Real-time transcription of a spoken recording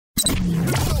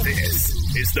This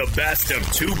is the best of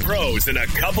two pros and a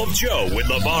cup of Joe with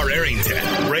LeVar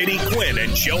Arrington, Brady Quinn,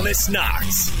 and Jonas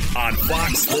Knox on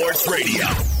Fox Sports Radio.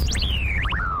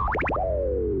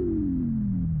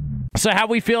 So how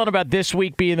we feeling about this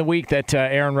week being the week that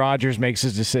Aaron Rodgers makes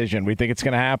his decision? We think it's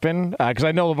going to happen? Because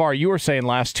I know, LeVar, you were saying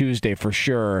last Tuesday for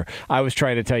sure. I was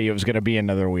trying to tell you it was going to be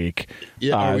another week.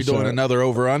 Yeah, are we doing another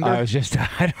over-under? I was just,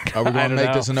 are we going to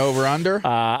make this an over-under?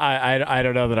 I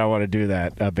don't know that I want to do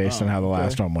that based on how the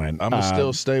last one went. I'm going to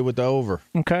still stay with the over.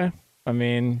 Okay. I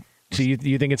mean, so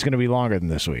you think it's going to be longer than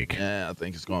this week? Yeah, I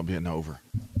think it's going to be an over.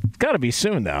 It's got to be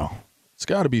soon, though. It's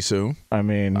got to be soon. I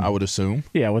mean, I would assume.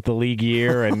 Yeah, with the league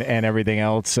year and everything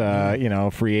else,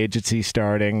 free agency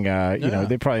starting,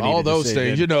 they probably need all those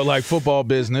things, like football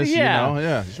business.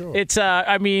 Yeah, sure. It's,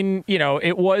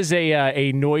 it was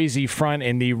a noisy front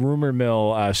in the rumor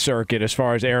mill circuit as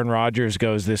far as Aaron Rodgers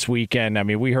goes this weekend. I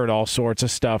mean, we heard all sorts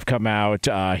of stuff come out.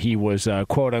 He was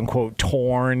quote unquote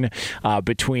torn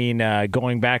between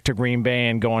going back to Green Bay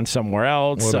and going somewhere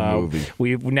else. What a movie.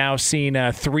 We've now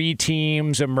seen 3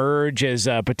 teams emerge as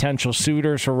potential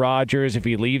suitors for Rodgers. If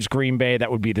he leaves Green Bay,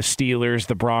 that would be the Steelers,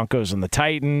 the Broncos, and the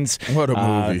Titans. What a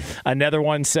movie. Another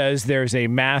one says there's a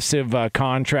massive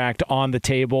contract on the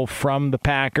table from the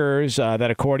Packers that,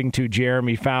 according to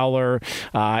Jeremy Fowler,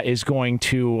 is going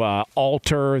to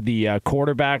alter the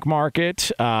quarterback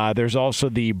market. There's also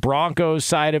the Broncos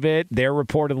side of it. They're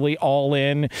reportedly all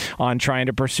in on trying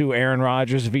to pursue Aaron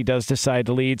Rodgers if he does decide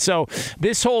to lead. So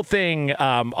this whole thing,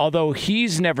 although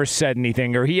he's never said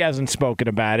anything or he hasn't spoken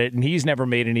about it and he's never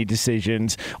made any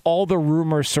decisions, all the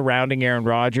rumors surrounding Aaron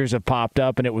Rodgers have popped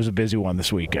up, and it was a busy one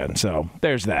this weekend. So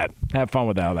there's that. Have fun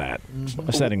with all that.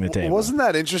 Setting the table. Wasn't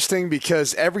that interesting?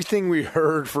 Because everything we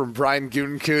heard from Brian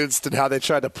Gutekunst and how they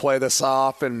tried to play this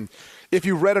off, and if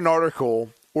you read an article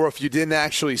or if you didn't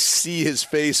actually see his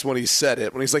face when he said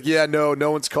it, when he's like, no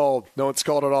one's called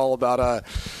at all about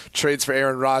trades for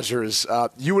Aaron Rodgers,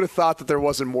 you would have thought that there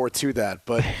wasn't more to that.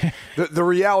 But the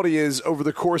reality is, over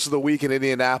the course of the week in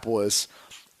Indianapolis,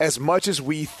 as much as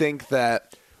we think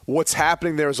that what's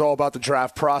happening there is all about the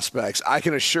draft prospects, I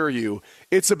can assure you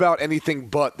it's about anything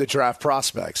but the draft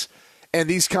prospects. And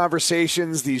these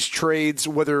conversations, these trades,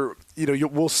 whether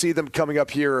we'll see them coming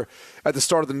up here at the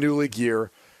start of the new league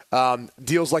year.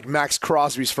 Deals like Max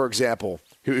Crosby's, for example,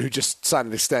 who just signed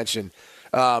an extension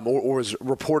or was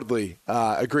reportedly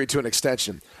agreed to an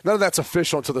extension. None of that's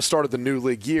official until the start of the new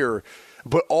league year,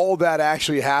 but all that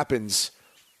actually happens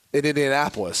in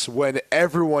Indianapolis when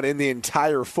everyone in the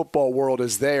entire football world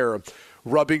is there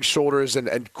rubbing shoulders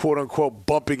and quote-unquote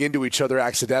bumping into each other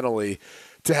accidentally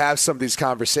to have some of these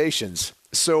conversations.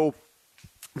 So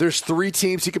there's 3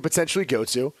 teams he could potentially go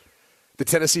to: the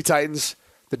Tennessee Titans,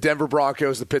 the Denver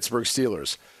Broncos, the Pittsburgh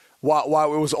Steelers.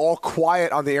 While it was all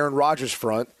quiet on the Aaron Rodgers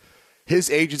front, his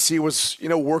agency was,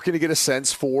 working to get a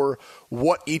sense for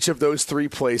what each of those 3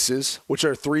 places, which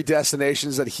are 3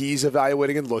 destinations that he's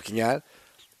evaluating and looking at,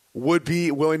 would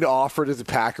be willing to offer to the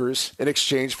Packers in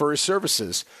exchange for his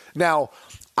services. Now,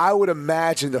 I would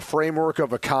imagine the framework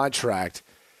of a contract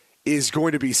is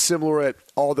going to be similar at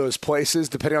all those places,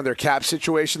 depending on their cap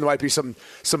situation. There might be some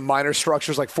minor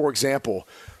structures, like, for example,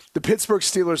 the Pittsburgh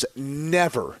Steelers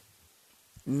never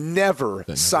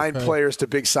sign players to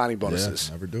big signing bonuses.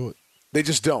 Yeah, never do it. They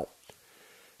just don't.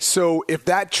 So if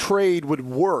that trade would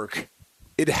work,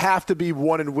 it'd have to be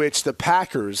one in which the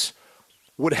Packers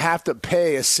would have to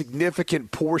pay a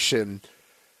significant portion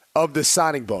of the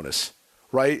signing bonus,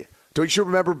 right? Don't you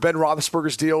remember Ben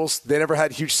Roethlisberger's deals? They never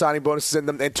had huge signing bonuses in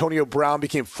them. Antonio Brown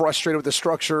became frustrated with the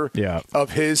structure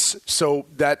of his, so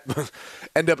that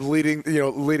ended up leading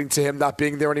to him not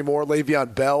being there anymore.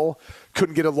 Le'Veon Bell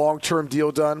couldn't get a long-term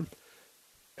deal done.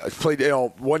 Played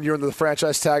 1 year into the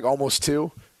franchise tag, almost 2.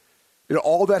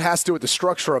 All that has to do with the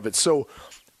structure of it. So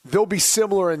they'll be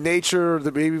similar in nature.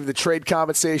 Maybe the trade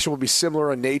compensation will be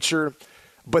similar in nature,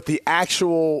 but the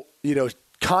actual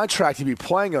contract he'd be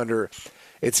playing under,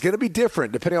 it's going to be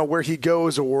different depending on where he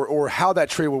goes or how that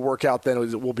trade will work out. Then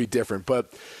it will be different.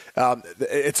 But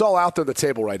it's all out there on the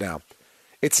table right now.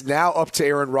 It's now up to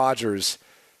Aaron Rodgers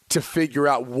to figure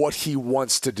out what he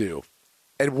wants to do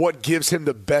and what gives him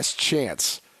the best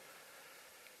chance.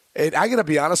 And I got to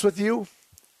be honest with you,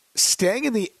 staying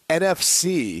in the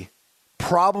NFC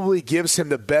probably gives him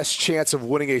the best chance of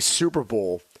winning a Super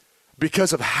Bowl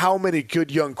because of how many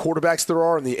good young quarterbacks there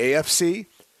are in the AFC.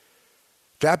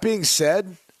 That being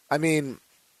said, I mean,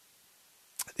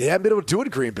 they haven't been able to do it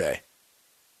in Green Bay.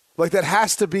 Like, that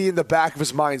has to be in the back of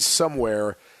his mind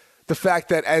somewhere. The fact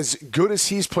that as good as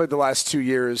he's played the last 2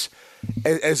 years,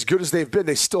 as good as they've been,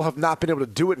 they still have not been able to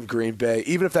do it in Green Bay.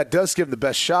 Even if that does give him the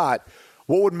best shot,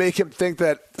 What would make him think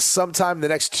that sometime in the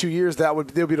next 2 years they'll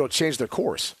be able to change their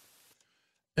course?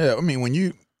 Yeah, I mean, when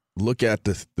you look at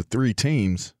the three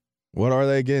teams, what are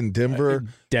they again? Denver,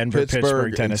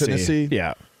 Pittsburgh, Tennessee.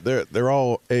 Yeah, they're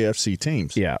all AFC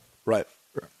teams. Yeah, right.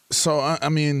 So I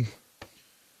mean,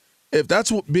 if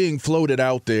that's what being floated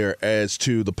out there as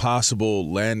to the possible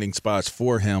landing spots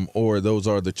for him, or those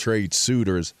are the trade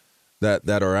suitors that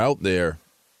are out there,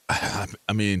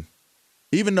 I mean,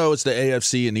 even though it's the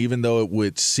AFC and even though it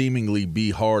would seemingly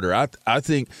be harder, I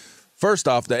think first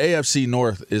off, the AFC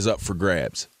North is up for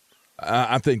grabs.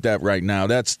 I think that right now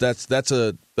that's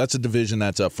a division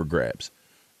that's up for grabs.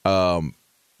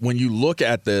 When you look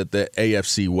at the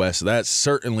AFC West, that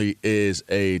certainly is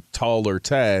a taller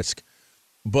task.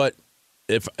 But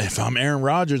if I'm Aaron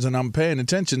Rodgers and I'm paying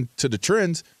attention to the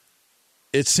trends,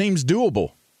 it seems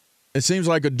doable. It seems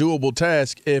like a doable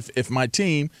task if my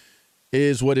team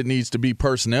is what it needs to be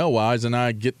personnel-wise and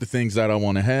I get the things that I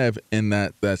want to have in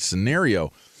that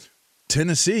scenario.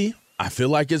 Tennessee, I feel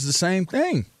like it's the same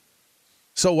thing.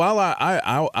 So while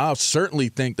I'll certainly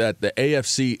think that the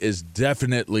AFC is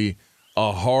definitely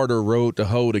a harder road to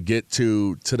hoe to get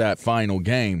to that final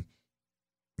game,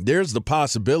 there's the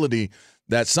possibility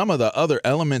that some of the other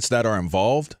elements that are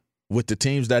involved with the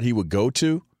teams that he would go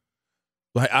to,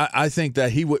 like I think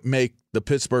that he would make the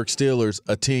Pittsburgh Steelers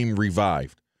a team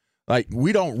revived. Like,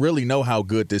 we don't really know how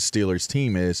good this Steelers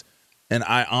team is, and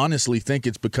I honestly think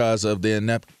it's because of the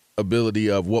inept ability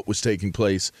of what was taking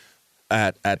place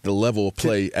at the level of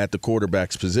play at the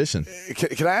quarterback's position.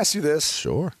 Can I ask you this?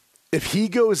 Sure. If he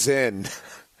goes in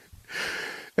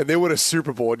and they win a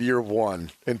Super Bowl in year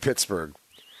one in Pittsburgh,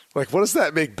 like, what does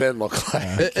that make Ben look like?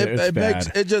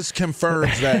 It just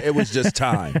confirms that it was just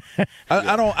time.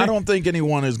 I don't think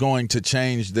anyone is going to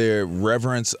change their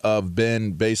reverence of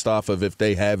Ben based off of if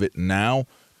they have it now.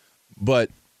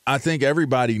 But I think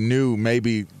everybody knew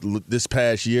maybe this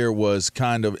past year was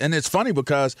kind of – and it's funny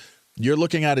because you're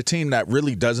looking at a team that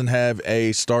really doesn't have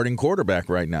a starting quarterback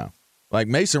right now. Like,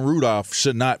 Mason Rudolph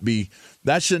should not be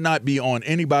on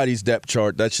anybody's depth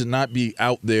chart. That should not be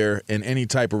out there in any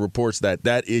type of reports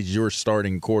that is your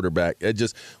starting quarterback.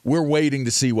 We're waiting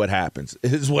to see what happens,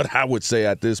 is what I would say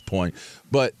at this point.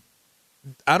 But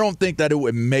I don't think that it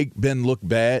would make Ben look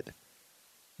bad,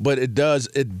 but it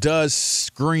does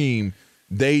scream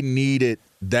they needed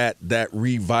that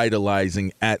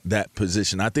revitalizing at that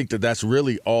position. I think that's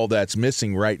really all that's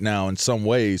missing right now in some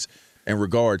ways in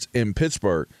regards in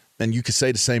Pittsburgh. And you could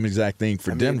say the same exact thing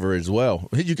for Denver as well.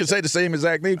 You could say the same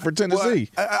exact thing for Tennessee.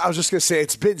 Well, I was just going to say,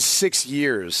 it's been 6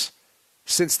 years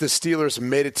since the Steelers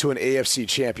made it to an AFC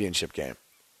championship game.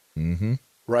 Mm-hmm.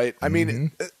 Right? I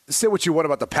mean, say what you want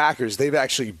about the Packers. They've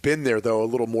actually been there, though, a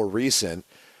little more recent.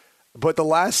 But the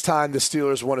last time the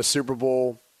Steelers won a Super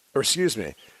Bowl, or excuse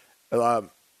me, let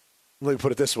me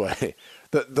put it this way.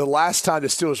 The last time the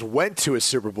Steelers went to a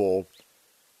Super Bowl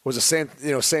was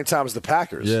the same time as the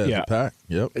Packers. Yeah. The Pack.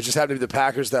 Yep. It just happened to be the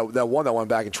Packers that won that one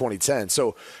back in 2010.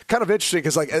 So kind of interesting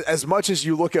because, like, as much as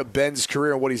you look at Ben's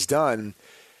career and what he's done,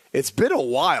 it's been a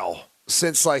while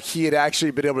since, like, he had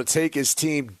actually been able to take his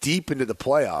team deep into the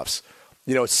playoffs.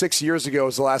 6 years ago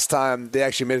was the last time they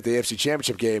actually made it to the AFC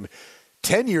Championship game.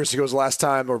 10 years ago was the last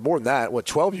time, or more than that,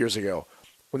 12 years ago,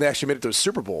 when they actually made it to a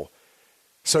Super Bowl.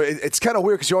 So it's kind of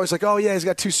weird because you're always like, oh, yeah, he's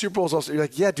got 2 Super Bowls. Also, you're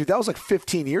like, yeah, dude, that was like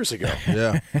 15 years ago.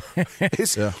 Yeah.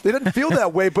 They didn't feel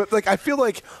that way. But, like, I feel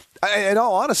like, in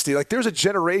all honesty, like, there's a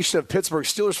generation of Pittsburgh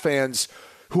Steelers fans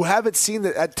who haven't seen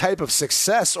that type of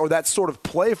success or that sort of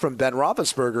play from Ben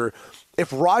Roethlisberger.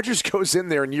 If Rodgers goes in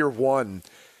there in year one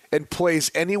and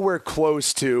plays anywhere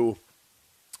close to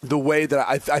the way that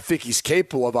I think he's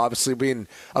capable of, obviously being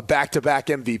a back-to-back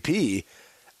MVP,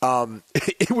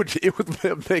 it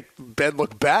would make Ben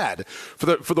look bad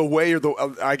for the way, or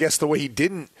the way he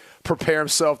didn't prepare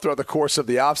himself throughout the course of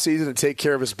the offseason and take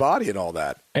care of his body and all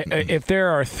that. If there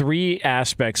are 3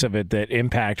 aspects of it that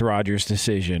impact Rodgers'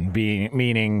 decision,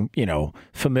 meaning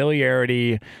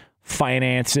familiarity,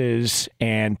 finances,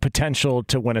 and potential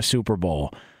to win a Super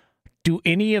Bowl, do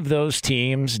any of those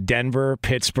teams, Denver,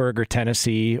 Pittsburgh, or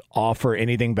Tennessee, offer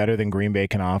anything better than Green Bay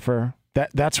can offer?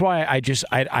 That's why I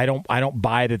don't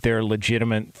buy that they're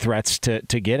legitimate threats to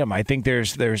get him. I think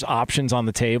there's options on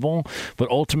the table, but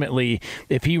ultimately,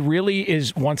 if he really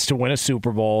wants to win a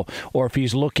Super Bowl, or if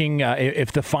he's looking,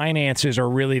 if the finances are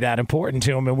really that important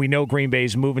to him, and we know Green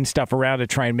Bay's moving stuff around to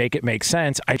try and make it make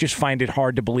sense, I just find it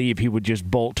hard to believe he would just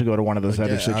bolt to go to one of those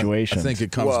other situations. I think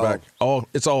it comes back.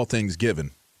 It's all things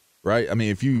given, right? I mean,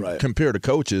 if you compare the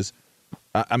coaches,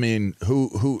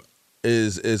 who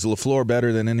is LaFleur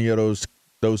better than any of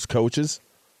those coaches?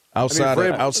 outside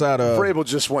of Vrabel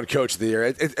just won Coach of the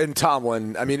Year, and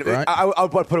Tomlin. I mean, right? I'll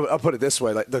put it this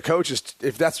way: like the coaches,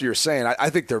 if that's what you're saying, I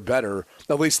think they're better,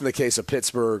 at least in the case of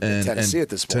Pittsburgh and Tennessee at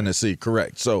this point. Tennessee,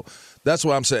 correct. So that's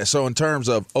what I'm saying. So in terms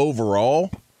of overall,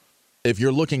 if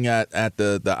you're looking at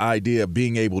the idea of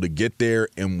being able to get there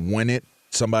and win it,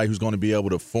 somebody who's going to be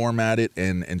able to format it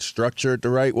and structure it the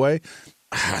right way,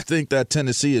 I think that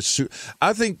Tennessee is.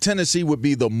 I think Tennessee would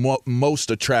be the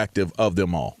most attractive of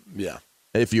them all. Yeah.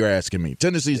 If you're asking me,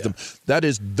 Tennessee's that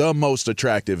is the most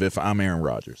attractive if I'm Aaron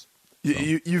Rodgers. So.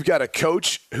 You've got a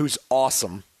coach who's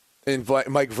awesome, and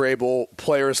Mike Vrabel.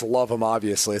 Players love him,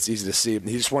 obviously. It's easy to see.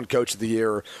 He just won Coach of the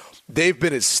Year. They've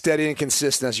been as steady and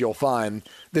consistent as you'll find.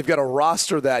 They've got a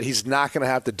roster that he's not going to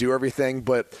have to do everything,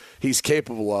 but he's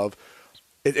capable of.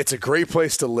 It's a great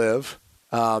place to live.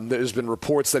 There's been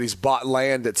reports that he's bought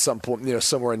land at some point,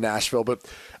 somewhere in Nashville. But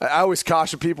I always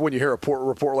caution people when you hear a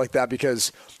report like that,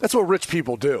 because that's what rich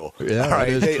people do. Yeah, all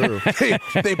right? that is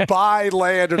true. They buy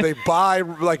land, or they buy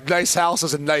like nice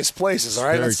houses in nice places. All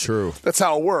right, very true. That's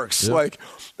how it works. Yep. Like,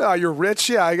 oh, you're rich?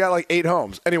 Yeah, I got like 8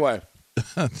 homes. Anyway.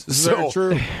 Very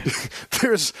true.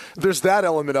 There's that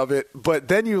element of it, but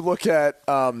then you look at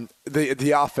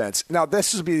the offense. Now,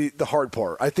 this would be the hard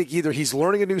part. I think either he's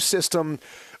learning a new system,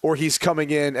 or he's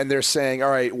coming in and they're saying, all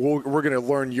right, we're going to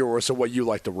learn yours, so what you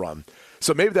like to run.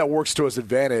 So maybe that works to his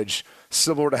advantage,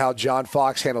 similar to how John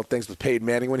Fox handled things with Peyton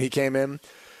Manning when he came in.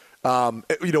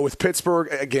 With Pittsburgh,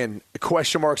 again,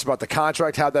 question marks about the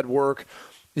contract, how'd that work?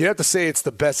 You have to say it's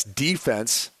the best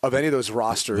defense of any of those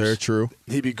rosters. Very true.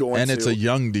 He'd be going and to. It's a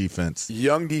young defense.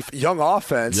 Young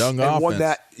offense. And one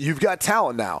that you've got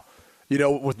talent now.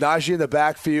 With Najee in the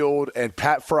backfield and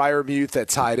Pat Freiermuth at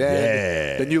tight end.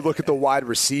 Yeah. Then you look at the wide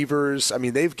receivers. I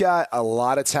mean, they've got a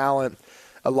lot of talent,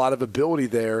 a lot of ability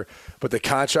there, but the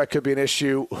contract could be an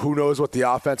issue. Who knows what the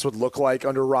offense would look like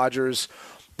under Rodgers?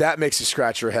 That makes you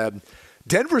scratch your head.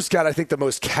 Denver's got, I think, the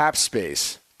most cap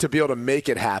space to be able to make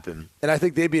it happen. And I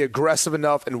think they'd be aggressive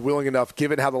enough and willing enough,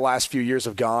 given how the last few years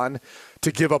have gone,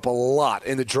 to give up a lot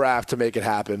in the draft to make it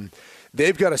happen.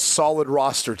 They've got a solid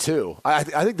roster, too. I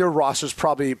think their roster's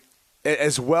probably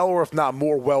as well, or if not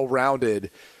more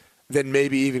well-rounded than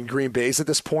maybe even Green Bay's at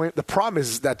this point. The problem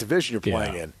is that division you're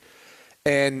playing in.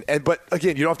 But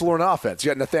again, you don't have to learn offense. You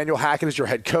got Nathaniel Hackett as your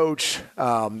head coach.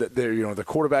 The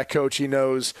quarterback coach he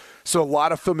knows. So a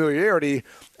lot of familiarity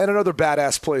and another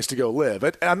badass place to go live.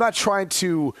 And I'm not trying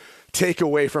to take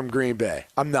away from Green Bay.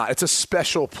 I'm not. It's a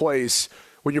special place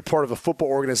when you're part of a football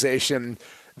organization.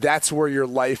 That's where your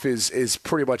life is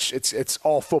pretty much it's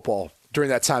all football during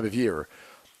that time of year.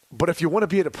 But if you want to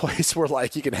be at a place where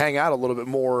like you can hang out a little bit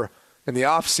more in the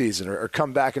off season or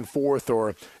come back and forth,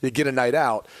 or you get a night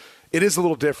out. It is a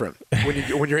little different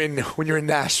when you're in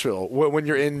Nashville, when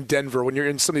you're in Denver, when you're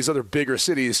in some of these other bigger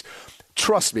cities.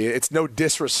 Trust me, it's no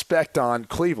disrespect on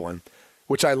Cleveland,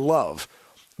 which I love.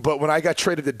 But when I got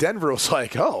traded to Denver, it was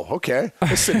like, oh, okay,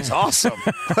 this city's awesome.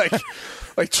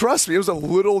 Like trust me, it was a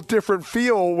little different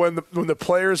feel when the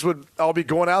players would all be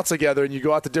going out together and you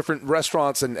go out to different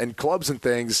restaurants and clubs and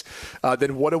things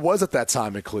than what it was at that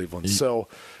time in Cleveland. So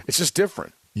it's just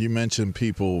different. You mentioned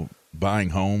people buying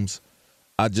homes.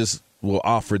 I just will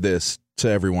offer this to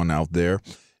everyone out there.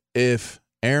 If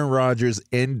Aaron Rodgers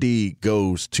indeed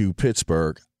goes to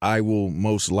Pittsburgh, I will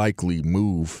most likely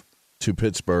move to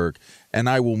Pittsburgh, and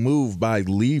I will move by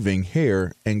leaving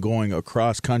here and going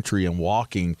across country and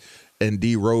walking and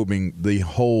derobing the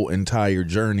whole entire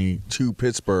journey to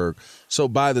Pittsburgh. So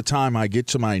by the time I get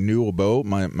to my new abode,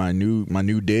 my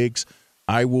new digs,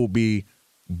 I will be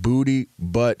booty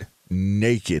butt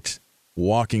naked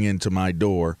walking into my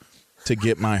door to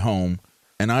get my home,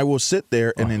 and I will sit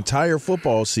there an entire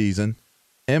football season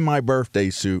in my birthday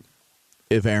suit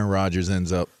if Aaron Rodgers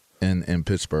ends up in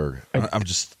Pittsburgh.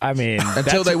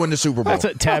 Until they win the Super Bowl. That's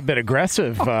a tad bit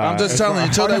aggressive. I'm just telling you,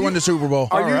 until they win the Super Bowl.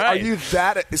 Are you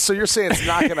that? So you're saying it's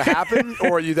not going to happen,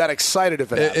 or are you that excited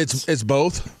if it happens? It's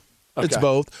both. Okay. It's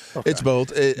both. Okay. It's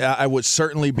both. I would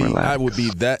certainly be. Relax. I would be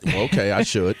that. Okay, I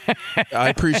should. I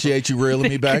appreciate you reeling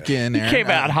me back in, Aaron. You came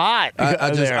out hot.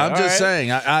 I'm just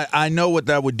saying. I know what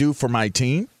that would do for my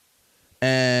team,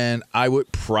 and I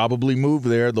would probably move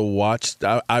there to watch.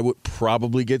 I would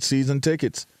probably get season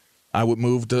tickets. I would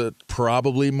move to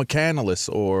probably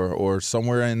McCandless or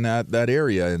somewhere in that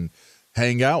area and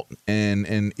hang out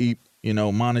and eat.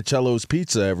 Monticello's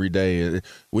pizza every day,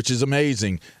 which is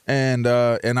amazing. And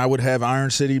I would have Iron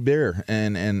City beer,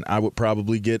 and I would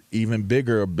probably get even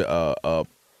bigger,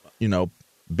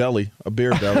 belly, a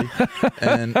beer belly,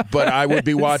 but I would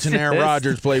be watching Aaron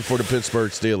Rodgers play for the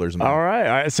Pittsburgh Steelers. Man. All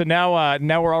right. So now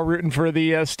we're all rooting for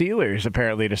the Steelers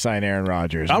apparently to sign Aaron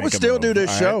Rodgers. I would still do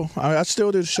this show. Right? I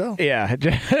still do the show. Yeah,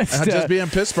 just be in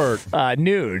Pittsburgh.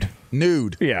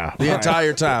 Nude. Yeah. The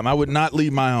entire time. I would not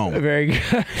leave my home. Very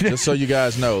good. Just so you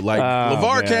guys know. Like,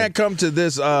 LeVar can't come to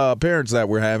this appearance that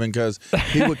we're having because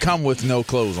he would come with no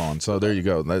clothes on. So there you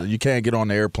go. You can't get on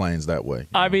the airplanes that way.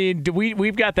 I mean,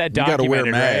 we've got that documented, you got to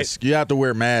wear masks. Right? You have to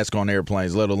wear masks on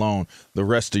airplanes, let alone the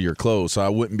rest of your clothes. So I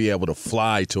wouldn't be able to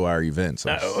fly to our events.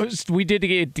 We did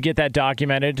get that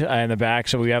documented in the back,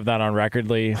 so we have that on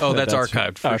Recordly. Oh, that's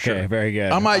archived for sure. Okay, very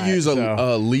good. I might use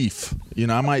a leaf.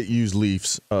 I might use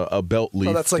leaves, a belt leaf.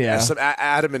 Oh, that's like some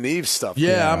Adam and Eve stuff.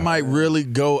 Yeah, I might really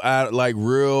go out like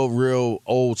real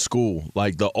old school,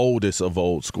 like the oldest of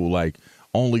old school, like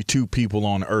only 2 people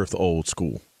on earth old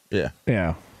school. Yeah.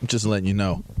 Yeah. I'm just letting you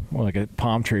know. More like a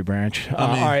palm tree branch. I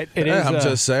mean, all right, I'm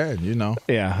just saying,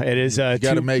 Yeah, it is. You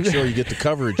got to make sure you get the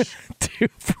coverage. 2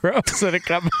 pros and a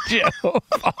cup of Joe.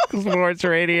 Fox Sports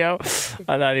Radio.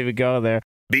 I'm not even going there.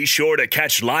 Be sure to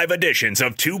catch live editions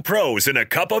of 2 Pros and a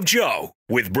Cup of Joe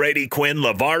with Brady Quinn,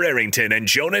 LeVar Arrington, and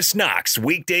Jonas Knox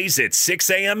weekdays at 6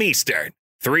 a.m. Eastern,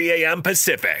 3 a.m.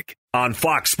 Pacific on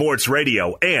Fox Sports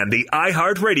Radio and the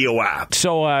iHeartRadio app.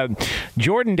 So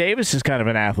Jordan Davis is kind of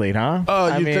an athlete, huh?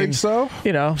 Oh, you think so?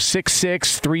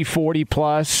 6'6", 340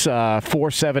 plus,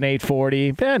 4'7",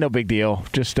 840. No big deal.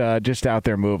 Just out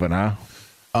there moving, huh?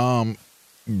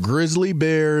 Grizzly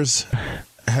bears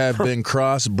have been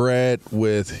crossbred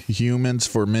with humans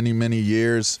for many, many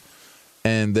years,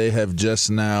 and they have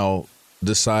just now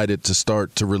decided to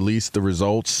start to release the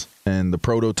results and the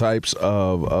prototypes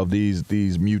of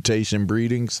these mutation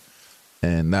breedings,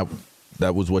 and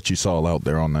that was what you saw out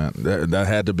there on that. That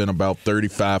had to have been about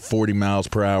 35, 40 miles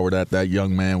per hour that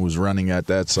young man was running at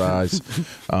that size.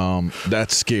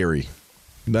 That's scary.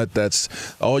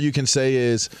 That's all you can say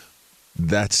is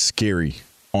that's scary.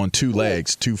 On 2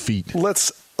 legs, 2 feet.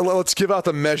 Let's give out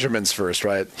the measurements first,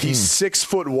 right? He's 6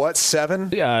 foot what?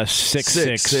 7? Yeah,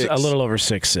 6'6", a little over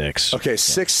 6'6". Okay,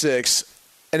 6'6".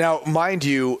 And now, mind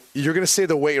you, you're going to say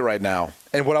the weight right now.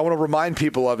 And what I want to remind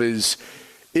people of is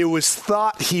it was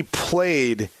thought he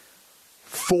played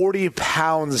 40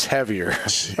 pounds heavier.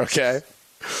 Okay?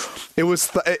 It was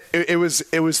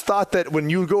thought that when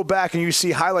you go back and you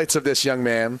see highlights of this young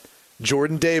man,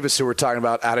 Jordan Davis, who we're talking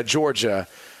about out of Georgia,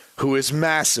 who is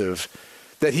massive,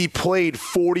 that he played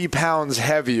 40 pounds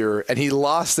heavier and he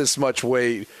lost this much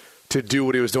weight to do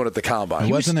what he was doing at the combine.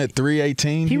 Wasn't it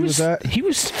 318 he was at? He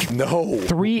was no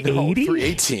 380? No,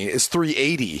 318. It's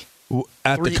 380.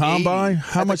 At the combine?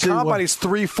 How much? At the combine, he's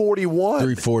 341.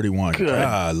 341.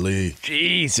 Golly.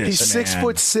 Jesus, he's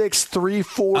 6'6",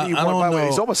 341. By the way,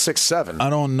 he's almost 6'7". I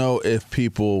don't know if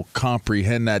people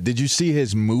comprehend that. Did you see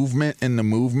his movement in the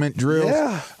movement drills?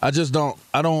 Yeah. I just don't.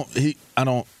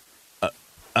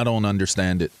 I don't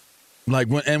understand it. Like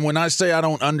when I say I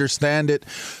don't understand it,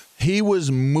 he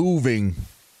was moving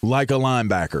like a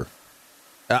linebacker.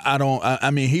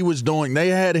 He was doing. They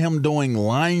had him doing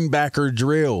linebacker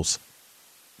drills,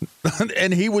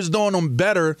 and he was doing them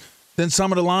better than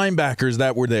some of the linebackers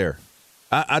that were there.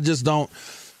 I just don't.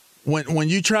 When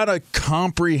you try to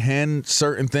comprehend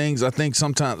certain things, I think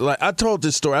sometimes, like I tell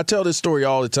this story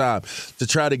all the time to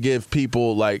try to give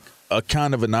people like a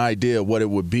kind of an idea of what it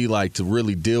would be like to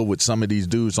really deal with some of these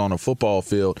dudes on a football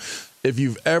field. If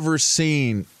you've ever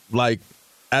seen like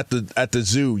at the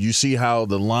zoo, you see how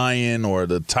the lion or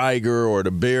the tiger or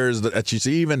the bears that you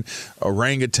see, even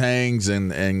orangutans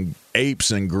and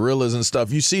apes and gorillas and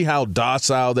stuff, you see how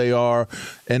docile they are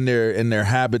in their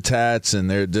habitats,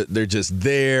 and they're just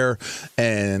there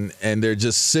and they're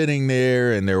just sitting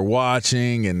there and they're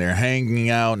watching and they're hanging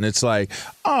out, and it's like,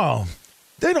 oh,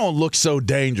 they don't look so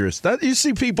dangerous. You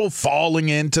see people falling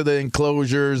into the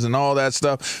enclosures and all that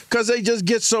stuff because they just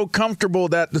get so comfortable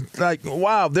that, like,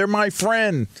 wow, they're my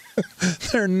friend.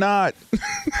 They're not.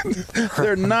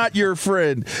 They're not your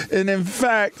friend. And in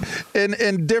fact,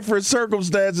 in different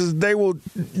circumstances, they will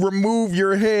remove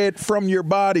your head from your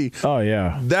body. Oh,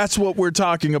 yeah. That's what we're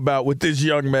talking about with this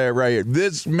young man right here.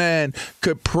 This man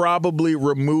could probably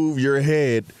remove your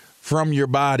head from your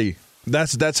body.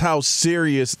 That's how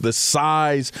serious the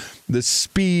size, the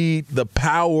speed, the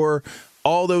power,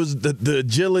 all those, the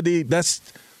agility. That's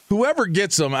whoever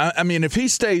gets him. I mean, if he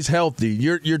stays healthy,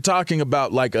 you're talking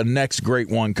about like a next great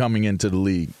one coming into the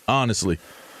league. Honestly,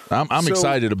 I'm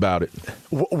excited about it.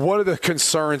 One of the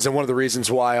concerns and one of the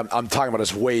reasons why I'm talking about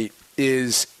his weight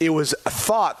is it was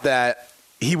thought that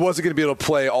he wasn't going to be able to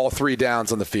play all 3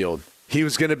 downs on the field. He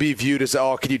was going to be viewed as,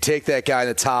 can you take that guy in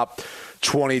the top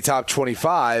 20, top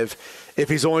 25? if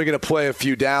he's only going to play a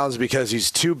few downs because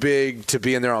he's too big to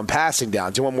be in there on passing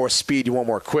downs. You want more speed, you want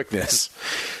more quickness.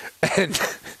 And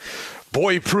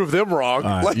boy, he proved them wrong.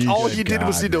 All he did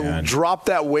was need to drop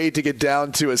that weight to get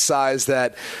down to a size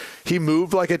that he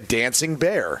moved like a dancing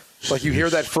bear. Like you hear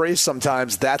that phrase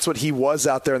sometimes. That's what he was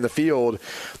out there in the field,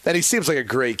 and he seems like a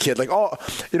great kid. Like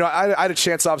I had a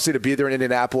chance obviously to be there in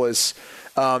Indianapolis.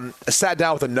 I sat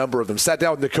down with a number of them. Sat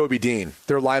down with Nakobe Dean,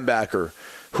 their linebacker,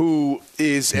 who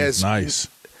is nice.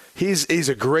 He's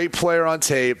a great player on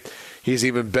tape. He's an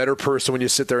even better person when you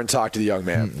sit there and talk to the young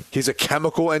man. He's a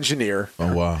chemical engineer.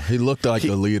 Oh, wow. He looked like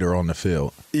the leader on the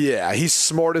field. Yeah, he's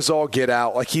smart as all get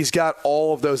out. Like, he's got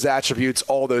all of those attributes,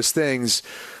 all those things.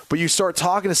 But you start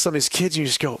talking to some of these kids, and you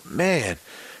just go, man,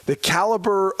 the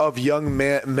caliber of young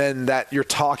men that you're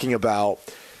talking about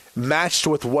matched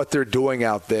with what they're doing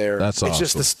out there. That's awesome.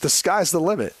 It's just the sky's the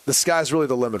limit. The sky's really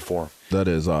the limit for him. That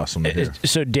is awesome to hear.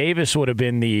 So Davis would have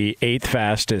been the 8th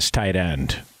fastest tight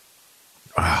end.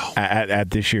 Wow. At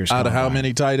this year's out of how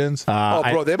many tight ends?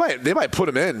 Bro, they might put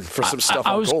him in for some stuff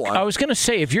on goal line. I was going to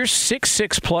say, if you're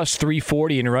 6'6 plus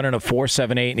 340 and you're running a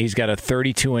 4.78 and he's got a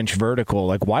 32-inch vertical,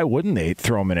 like why wouldn't they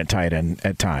throw him in at tight end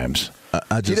at times?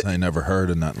 I ain't never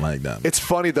heard of nothing like that. It's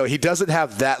funny though, he doesn't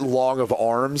have that long of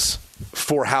arms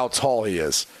for how tall he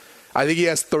is. I think he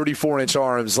has 34-inch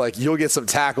arms. Like, you'll get some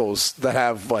tackles that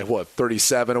have,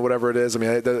 37 or whatever it is. I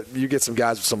mean, you get some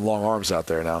guys with some long arms out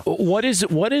there now. What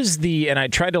is the, and I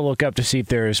tried to look up to see if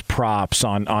there's props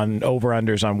on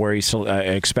over-unders on where he's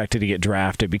expected to get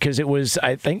drafted, because it was,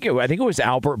 I think it was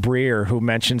Albert Breer who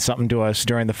mentioned something to us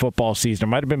during the football season. It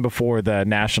might have been before the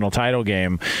national title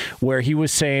game, where he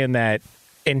was saying that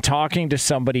in talking to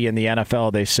somebody in the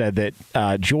NFL, they said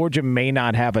that Georgia may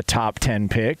not have a top 10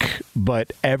 pick,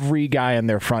 but every guy in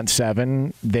their front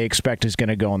seven they expect is going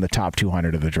to go in the top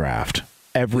 200 of the draft.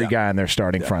 Every guy in their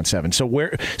starting front seven. So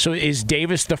is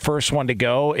Davis the first one to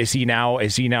go? Is he now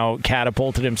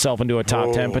catapulted himself into a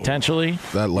top 10 potentially?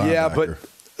 That linebacker.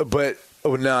 Yeah, but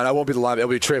no, that won't be the linebacker.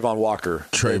 It'll be Trayvon Walker,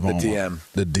 the DM.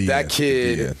 The DM. That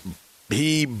kid.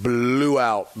 He blew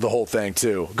out the whole thing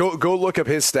too. Go look up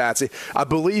his stats. I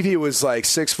believe he was like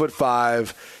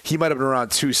 6'5". He might have been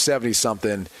around 270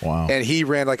 something. Wow. And he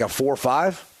ran like a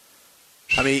 4.5.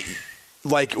 I mean,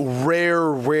 like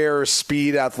rare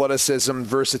speed, athleticism,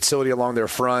 versatility along their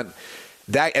front.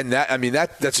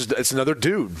 That's another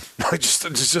dude.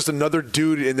 just another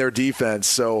dude in their defense.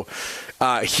 So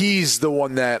he's the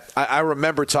one that I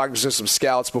remember talking to some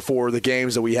scouts before the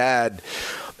games that we had.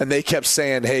 And they kept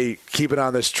saying, hey, keep it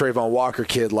on this Trayvon Walker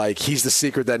kid. Like, he's the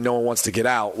secret that no one wants to get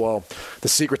out. Well, the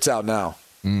secret's out now.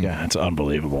 Yeah, it's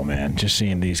unbelievable, man. Just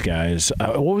seeing these guys.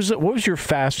 What was your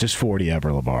fastest 40 ever,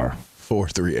 LeVar?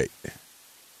 4.38.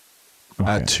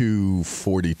 At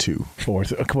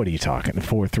 2:42. What are you talking?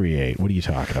 4.38. What are you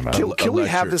talking about? Can we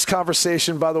have this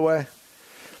conversation, by the way?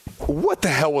 What the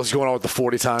hell was going on with the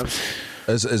 40 times?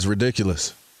 It's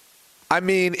ridiculous. I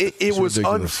mean, it was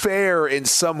ridiculous. Unfair in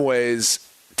some ways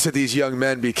to these young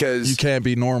men because you can't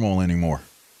be normal anymore.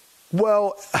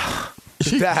 Well,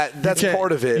 that's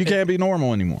part of it. You can't be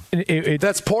normal anymore.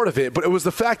 That's part of it. But it was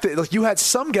the fact that you had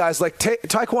some guys like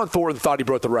Tyquan Thornton thought he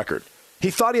broke the record.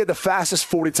 He thought he had the fastest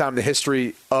 40 time in the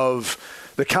history of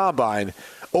the combine.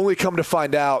 Only come to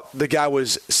find out the guy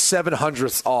was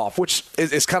 700ths off, which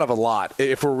is kind of a lot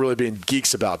if we're really being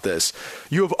geeks about this.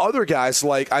 You have other guys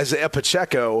like Isaiah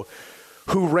Pacheco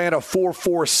who ran a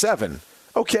 4.47.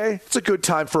 Okay, it's a good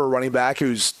time for a running back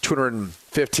who's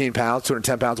 215 pounds,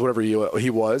 210 pounds, whatever he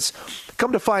was.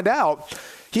 Come to find out,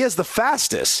 he has the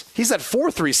fastest. He's at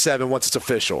 4.37 once it's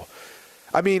official.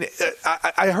 I mean,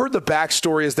 I heard the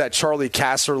backstory is that Charlie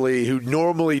Casserly, who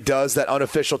normally does that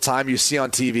unofficial time you see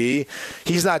on TV,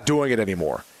 he's not doing it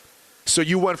anymore. So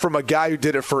you went from a guy who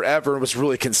did it forever and was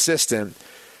really consistent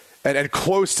and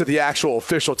close to the actual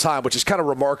official time, which is kind of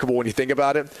remarkable when you think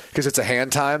about it because it's a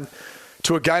hand time,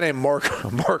 to a guy named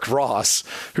Mark Ross,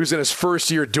 who's in his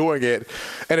first year doing it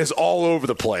and is all over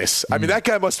the place. I mean, that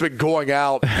guy must have been going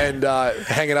out and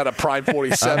hanging out at Prime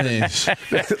 47 late at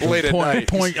night.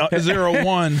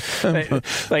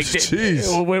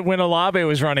 .01. When Olave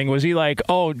was running, was he like,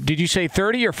 oh, did you say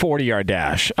 30 or 40-yard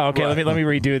dash? Okay, right. let me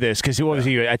redo this because what was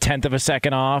he, a tenth of a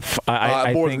second off?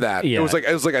 I more think, than that. Yeah. It was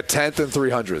like a tenth and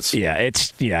 300s.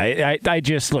 Yeah, I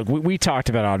just look. We talked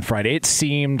about it on Friday. It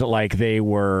seemed like they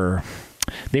were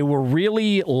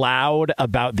really loud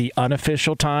about the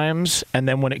unofficial times, and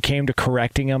then when it came to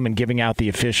correcting them and giving out the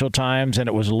official times, and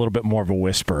it was a little bit more of a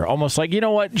whisper, almost like, you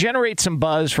know what, generate some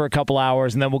buzz for a couple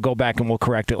hours, and then we'll go back and we'll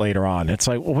correct it later on. It's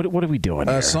like, what are we doing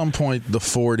here? At some point, the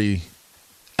 40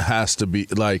 has to be,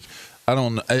 like, I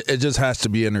don't know, it just has to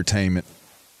be entertainment.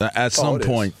 At some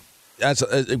point,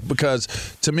 because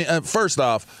to me, first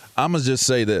off, I'm gonna just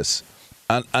say this: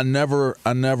 I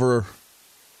never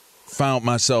found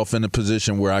myself in a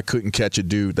position where I couldn't catch a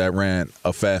dude that ran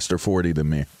a faster 40 than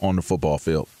me on the football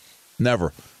field.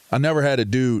 Never. I never had a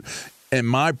dude in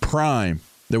my prime.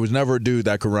 There was never a dude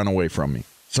that could run away from me.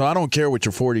 So I don't care what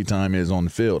your 40 time is on the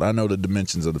field. I know the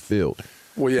dimensions of the field.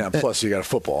 Well, yeah. Plus, you got a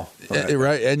football,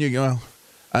 right? And you go.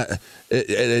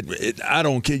 I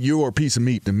don't care. You're a piece of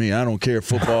meat to me. I don't care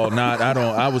football or not.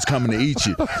 I was coming to eat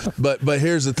you. But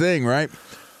here's the thing, right?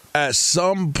 At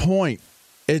some point,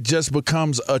 it just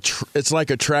becomes it's like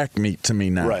a track meet to me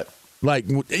now. Right. Like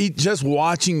just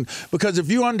watching, because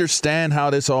if you understand how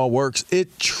this all works,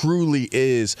 it truly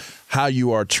is how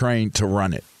you are trained to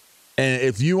run it. And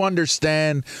if you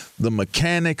understand the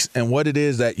mechanics and what it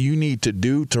is that you need to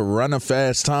do to run a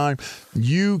fast time,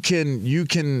 you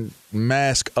can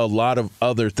mask a lot of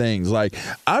other things. Like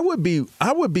I would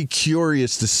be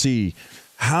curious to see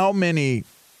how many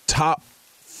top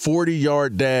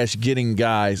 40-yard dash getting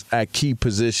guys at key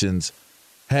positions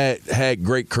had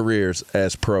great careers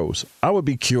as pros. I would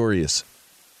be curious,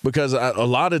 because a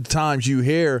lot of times you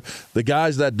hear the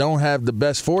guys that don't have the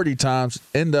best 40 times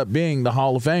end up being the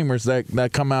Hall of Famers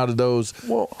that come out of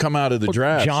the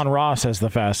draft. John Ross has the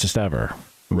fastest ever.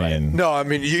 Right. No, I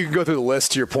mean, you can go through the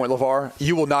list to your point, LeVar.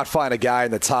 You will not find a guy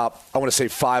in the top, I want to say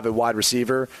 5 at wide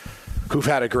receiver, who've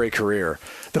had a great career.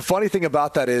 The funny thing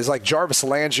about that is, like Jarvis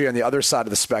Landry on the other side of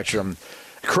the spectrum,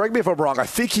 correct me if I'm wrong, I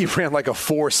think he ran like a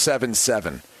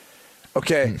 4.77.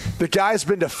 Okay, the guy's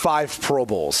been to 5 Pro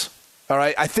Bowls. All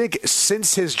right, I think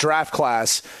since his draft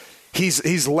class,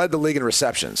 he's led the league in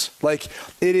receptions. Like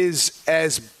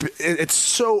it's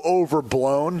so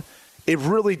overblown, it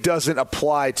really doesn't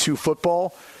apply to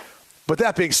football. But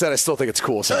that being said, I still think it's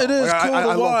cool. So it is cool I to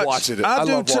watch. love watching it. I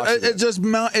do too.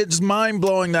 It's mind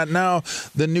blowing that now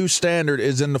the new standard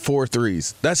is in the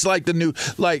 4.3s. That's like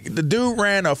the dude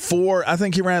ran a 4. I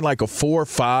think he ran like a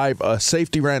 4.5. A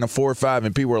safety ran a 4.5,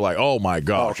 and people were like, "Oh my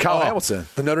gosh!" Kyle Hamilton,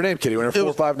 the Notre Dame kid, he ran a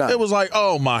 4.59. It was like,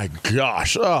 "Oh my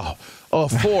gosh!" Oh. A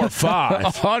 4.5.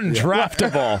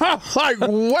 Undraftable. Like,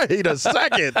 wait a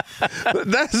second.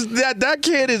 That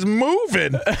kid is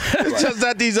moving. It's just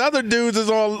that these other dudes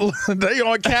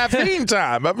on caffeine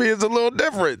time. I mean, it's a little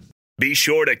different. Be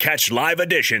sure to catch live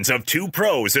editions of Two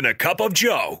Pros and a Cup of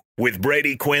Joe with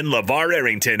Brady Quinn, LeVar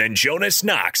Arrington, and Jonas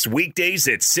Knox weekdays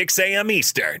at 6 a.m.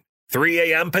 Eastern,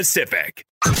 3 a.m. Pacific.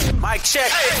 Mic check.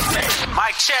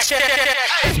 Mic check.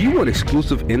 If you want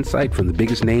exclusive insight from the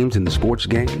biggest names in the sports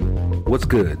game, what's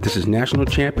good? This is national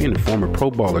champion and former pro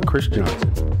baller Chris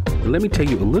Johnson. And let me tell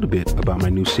you a little bit about my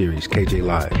new series, KJ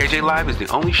Live. KJ Live is the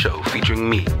only show featuring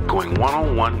me going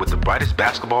one-on-one with the brightest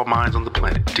basketball minds on the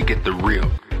planet to get the real.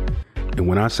 And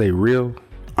when I say real,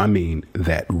 I mean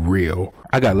that real.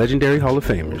 I got legendary Hall of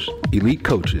Famers, elite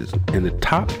coaches, and the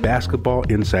top basketball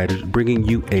insiders bringing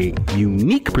you a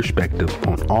unique perspective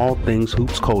on all things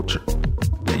hoops culture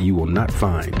that you will not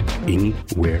find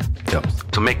anywhere else.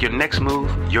 So make your next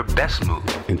move your best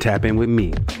move and tap in with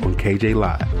me on KJ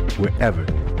Live, wherever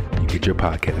you get your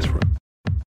podcast from.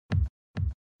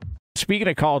 Speaking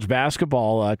of college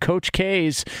basketball, Coach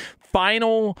K's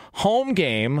final home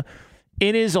game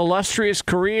in his illustrious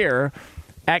career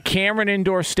at Cameron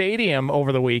Indoor Stadium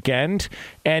over the weekend,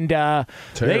 and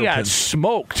they got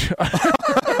smoked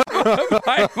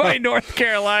by North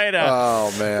Carolina.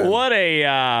 Oh man!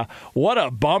 What a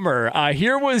bummer.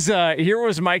 Here was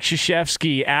Mike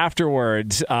Krzyzewski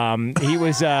afterwards. He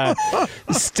was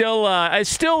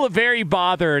still very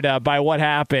bothered by what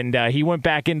happened. He went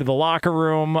back into the locker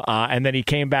room, and then he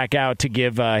came back out to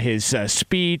give his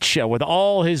speech with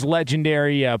all his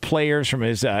legendary players from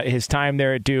his time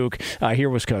there at Duke.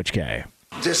 Here was Coach K.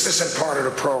 This isn't part of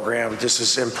the program. This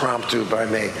is impromptu by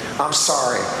me. I'm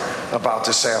sorry about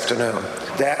this afternoon.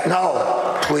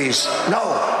 Please,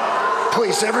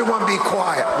 everyone be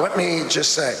quiet. Let me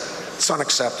just say, it's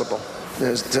unacceptable.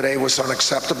 Today was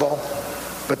unacceptable,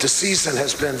 but the season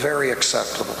has been very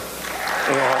acceptable.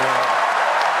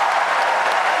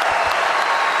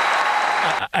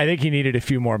 I think he needed a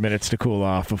few more minutes to cool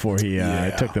off before he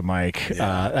took the mic.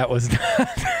 That was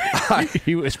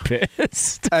he was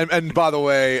pissed. And by the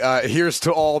way, here's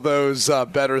to all those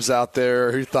bettors out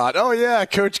there who thought, oh yeah,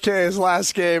 Coach K, his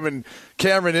last game and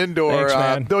Cameron Indoor,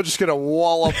 Thanks, they're just going to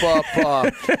wallop up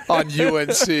on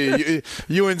UNC.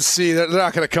 UNC, they're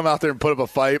not going to come out there and put up a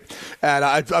fight. And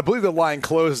I believe the line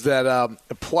closed at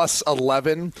plus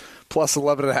 11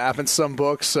 and a half in some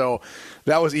books. So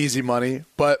that was easy money.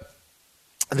 But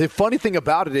the funny thing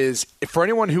about it is, for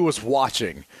anyone who was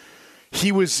watching,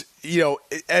 he was,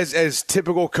 as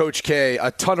typical Coach K,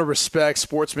 a ton of respect,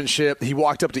 sportsmanship. He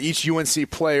walked up to each UNC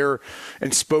player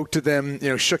and spoke to them,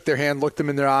 shook their hand, looked them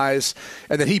in their eyes,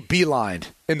 and then he beelined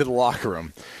into the locker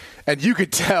room. And you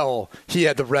could tell he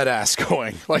had the red ass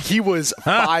going. Like, he was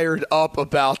fired up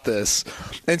about this.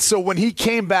 And so when he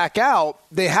came back out,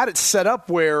 they had it set up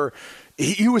where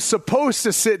he was supposed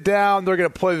to sit down. They're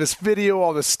going to play this video,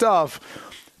 all this stuff.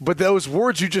 But those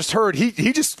words you just heard,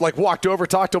 he just walked over,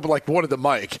 talked to him, wanted the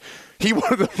mic. He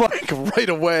wanted the mic right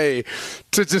away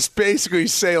to just basically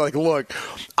say, look,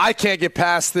 I can't get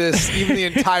past this. Even the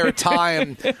entire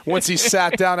time, once he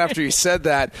sat down after he said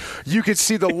that, you could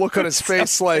see the look on his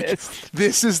face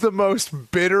this is the most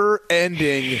bitter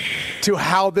ending to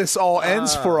how this all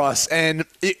ends for us. And,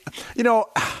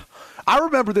 I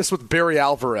remember this with Barry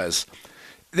Alvarez.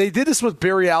 They did this with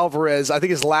Barry Alvarez, I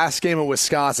think his last game in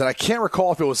Wisconsin. I can't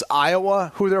recall if it was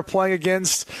Iowa who they were playing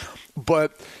against,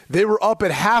 but they were up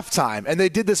at halftime, and they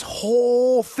did this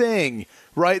whole thing,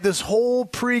 right? This whole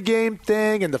pregame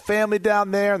thing and the family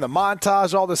down there and the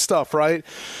montage, all this stuff, right?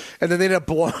 And then they ended up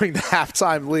blowing the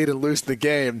halftime lead and losing the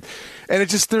game. And it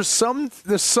just there's some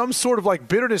sort of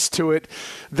bitterness to it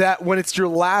that when it's your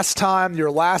last time,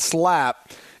 your last lap,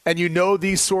 and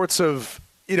these sorts of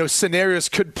scenarios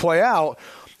could play out,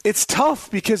 it's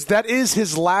tough because that is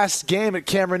his last game at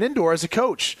Cameron Indoor as a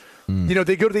coach.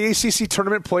 They go to the ACC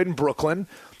tournament played in Brooklyn.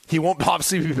 He won't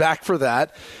obviously be back for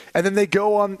that. And then they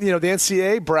go on, the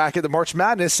NCAA bracket, the March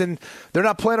Madness, and they're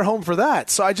not playing at home for that.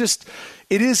 So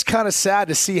it is kind of sad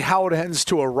to see how it ends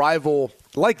to a rival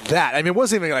like that. I mean, it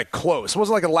wasn't even close. It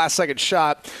wasn't like a last-second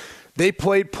shot. They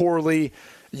played poorly.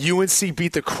 UNC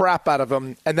beat the crap out of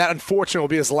him, and that, unfortunately, will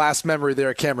be his last memory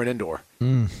there at Cameron Indoor.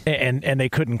 And they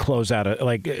couldn't close out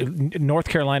North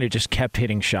Carolina just kept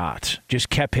hitting shots, just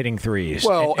kept hitting threes.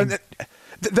 Well,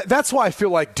 that's why I feel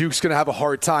like Duke's going to have a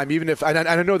hard time, even if –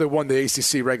 I know they won the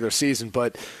ACC regular season,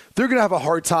 but they're going to have a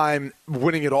hard time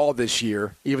winning it all this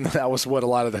year, even though that was what a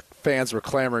lot of the fans were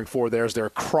clamoring for there as they're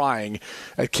crying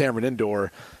at Cameron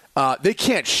Indoor. They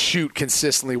can't shoot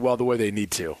consistently well the way they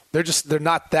need to. They're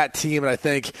not that team, and I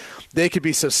think they could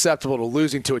be susceptible to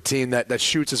losing to a team that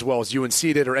shoots as well as UNC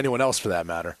did or anyone else for that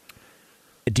matter.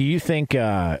 Do you think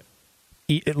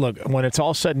look, when it's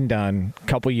all said and done, a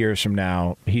couple years from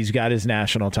now, he's got his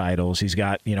national titles. He's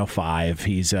got 5.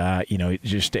 He's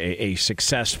just a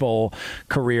successful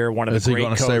career. One of the great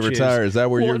coaches. Is he going to say retire? Is that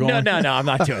where you're going? No, I'm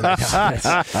not doing that.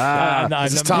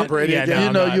 This is Tom Brady.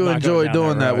 Yeah, you enjoy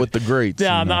doing that with the greats. No,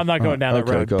 I'm not going down that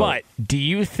road. Go but do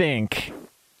you think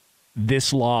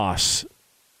this loss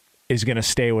is going to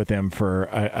stay with him for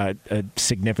a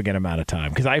significant amount of time?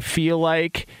 Because I feel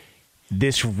like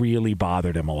this really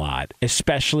bothered him a lot,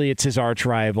 especially it's his arch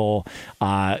rival,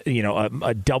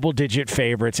 a double-digit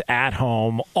favorites at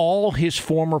home. All his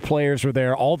former players were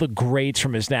there, all the greats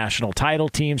from his national title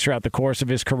teams throughout the course of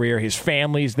his career. His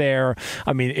family's there.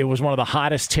 I mean, it was one of the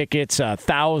hottest tickets,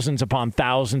 thousands upon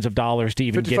thousands of dollars to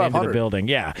even get into the building.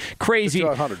 Yeah, crazy.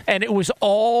 And it was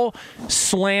all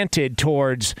slanted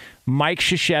towards Mike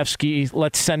Krzyzewski,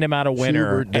 let's send him out a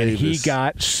winner, and he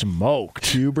got smoked.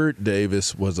 Hubert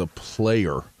Davis was a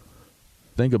player.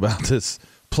 Think about this.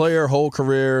 Player, whole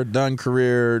career, done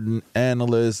career,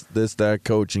 analyst, this, that,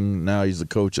 coaching. Now he's the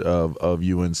coach of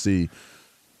UNC.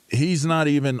 He's not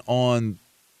even on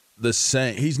the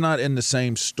same – he's not in the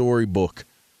same storybook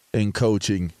in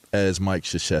coaching as Mike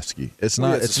Krzyzewski. It's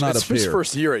not a peer. It's his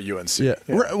first year at UNC. Yeah.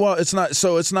 Well, it's not.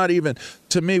 So it's not even.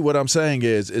 To me, what I'm saying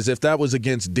is if that was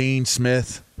against Dean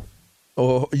Smith,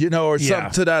 or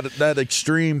something to that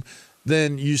extreme,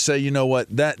 then you say, you know what,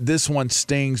 this one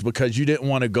stings because you didn't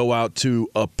want to go out to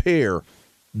a pair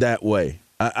that way.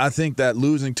 I think that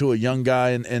losing to a young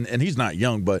guy, and he's not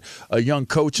young, but a young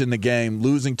coach in the game,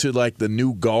 losing to the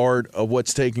new guard of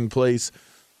what's taking place.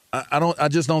 I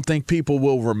just don't think people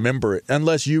will remember it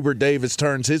unless Hubert Davis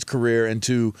turns his career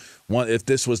into one. If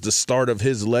this was the start of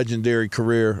his legendary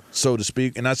career, so to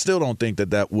speak, and I still don't think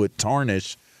that would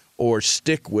tarnish or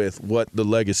stick with what the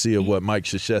legacy of what Mike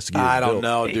Krzyzewski has I don't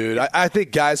know, dude. I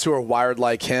think guys who are wired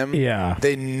like him,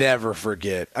 they never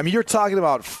forget. I mean, you're talking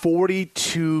about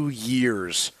 42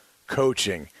 years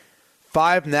coaching,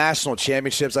 5 national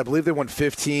championships. I believe they won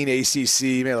 15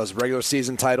 ACC, those regular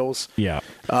season titles. Yeah.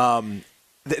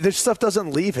 This stuff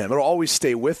doesn't leave him. It'll always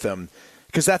stay with him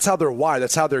because that's how they're wired.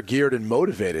 That's how they're geared and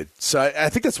motivated. So I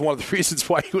think that's one of the reasons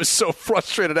why he was so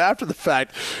frustrated after the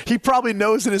fact. He probably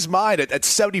knows in his mind at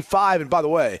 75, and by the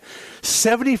way,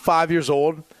 75 years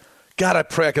old, God, I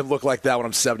pray I could look like that when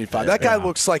I'm 75. That guy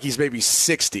looks like he's maybe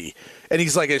 60, and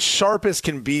he's like as sharp as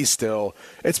can be still.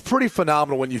 It's pretty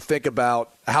phenomenal when you think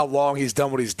about how long he's done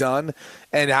what he's done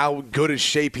and how good a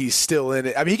shape he's still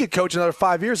in. I mean, he could coach another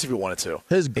 5 years if he wanted to.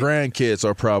 His grandkids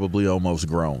are probably almost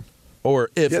grown.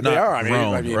 Or if not they are.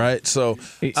 grown, I mean, right? So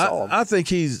I think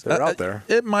they're out there.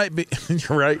 It might be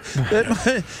you're right.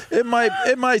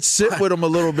 It might sit with him a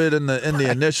little bit in the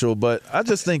initial, but I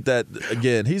just think that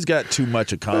again he's got too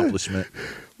much accomplishment.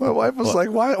 My wife was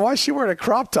like, "Why is she wearing a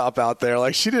crop top out there?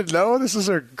 Like she didn't know this is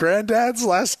her granddad's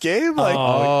last game." Like,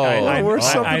 I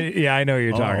know what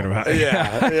you're talking about.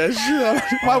 Yeah.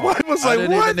 My wife was like,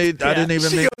 "What?" I didn't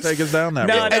even need to take us down that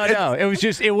road. No.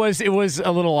 It was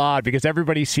a little odd because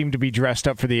everybody seemed to be dressed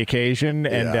up for the occasion,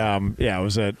 and it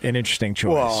was an interesting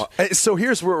choice. Well, so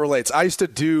here's where it relates. I used to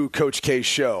do Coach K's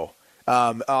show.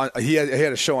 He had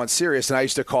a show on Sirius, and I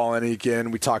used to call in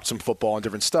again. We talked some football and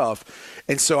different stuff.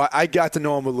 And so I got to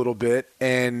know him a little bit,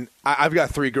 and I've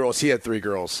got 3 girls. He had 3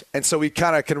 girls. And so we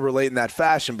kind of can relate in that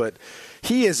fashion, but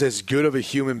he is as good of a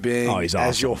human being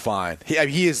as you'll find.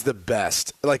 He is the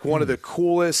best, like one of the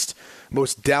coolest,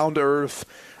 most down-to-earth,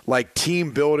 like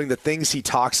team building, the things he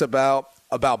talks about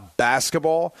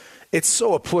basketball. It's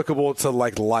so applicable to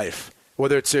like life,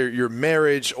 whether it's your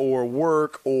marriage or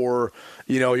work or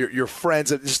your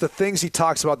friends. Just the things he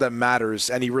talks about that matters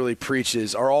and he really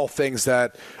preaches are all things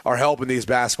that are helping these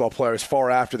basketball players far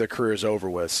after their career is over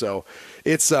with. So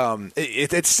it's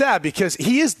sad because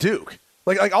he is Duke.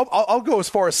 Like I'll go as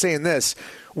far as saying this.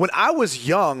 When I was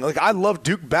young, like I loved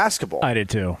Duke basketball. I did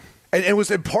too. And it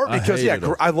was in part because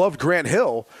I loved Grant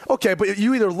Hill. Okay, but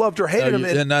you either loved or hated him,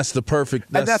 and that's the perfect.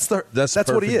 That's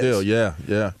what he is. Deal.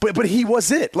 Yeah. But he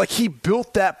was it. Like he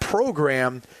built that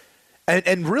program,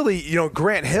 and really,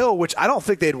 Grant Hill, which I don't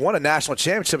think they'd won a national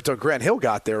championship until Grant Hill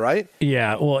got there, right?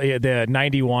 Yeah. Well, the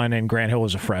 91 and Grant Hill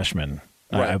was a freshman,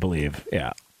 right. I believe.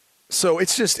 Yeah. So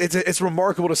it's just it's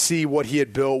remarkable to see what he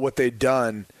had built, what they'd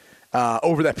done.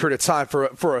 Over that period of time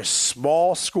for a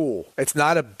small school. It's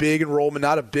not a big enrollment,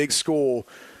 not a big school,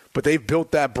 but they've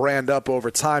built that brand up over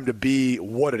time to be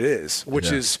what it is,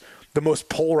 which is the most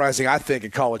polarizing, I think,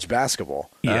 in college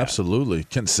basketball. Yeah. Absolutely.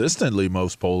 Consistently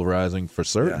most polarizing for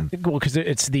certain. Yeah. Well, because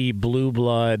it's the blue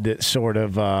blood sort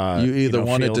of you either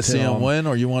wanted to see him win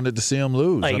or you wanted to see him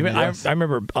lose. Like, I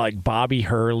remember like Bobby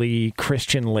Hurley,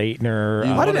 Christian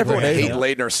Laettner. Why did everyone hate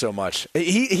Laettner so much?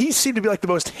 He seemed to be like the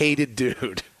most hated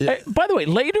dude. By the way,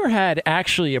 Laettner had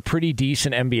actually a pretty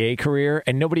decent NBA career,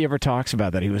 and nobody ever talks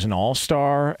about that. He was an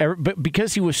all-star, but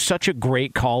because he was such a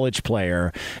great college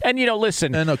player. And,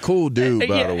 listen. And a cool dude,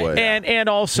 by the way. And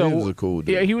also. He was a cool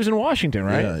dude. Yeah, he was in Washington,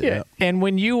 right? Yeah. And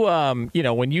when you,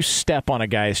 when you step on a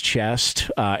guy's chest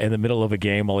in the middle of a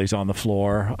game while he's on the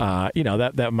floor,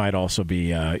 that might also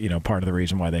be, part of the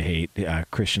reason why they hate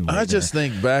Christian Laettner. I just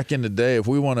think back in the day, if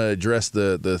we want to address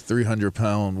the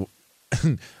 300-pound,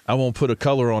 I won't put a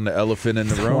color on the elephant in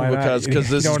the room because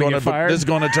this is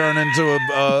going to turn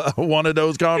into one of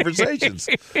those conversations.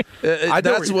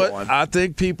 That's what I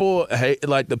think people hate.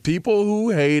 Like the people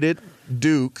who hated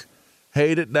Duke.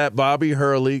 Hated that Bobby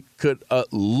Hurley could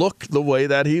look the way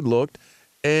that he looked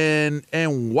and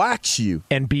watch you.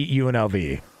 And beat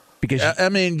UNLV. Because I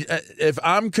mean, if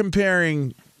I'm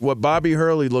comparing what Bobby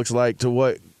Hurley looks like to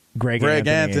what Greg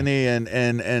Anthony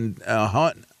and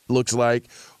Hunt looks like,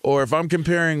 or if I'm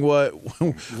comparing what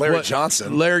Larry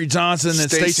Johnson and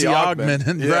Stacey Augmon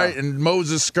and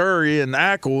Moses Scurry and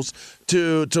Ackles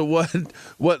to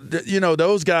what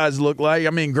those guys look like.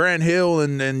 I mean, Grant Hill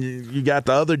and you got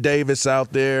the other Davis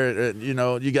out there.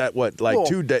 You got what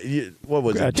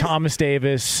was it? Thomas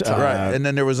Davis, right? And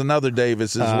then there was another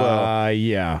Davis as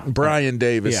well. Brian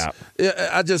Davis. Yeah.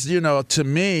 I just to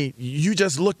me, you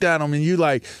just looked at them and you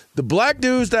like the black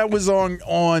dudes that was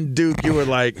on Duke. You were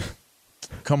like,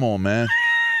 come on, man.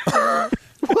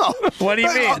 Well, what do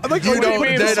you mean? What do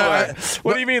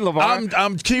you mean, LeVar?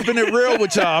 I'm keeping it real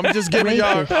with y'all. I'm just giving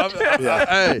y'all.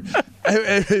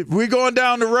 Hey, we going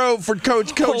down the road for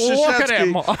Coach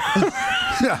Krzyzewski.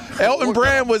 Elton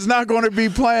Brand was not going to be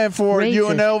playing for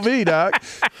UNLV, Doc.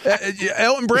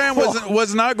 Elton Brand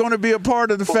was not going to be a part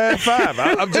of the Fab Five.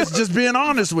 I'm just being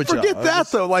honest with y'all. Forget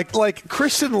that though. Like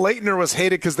Christian Laettner was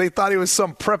hated because they thought he was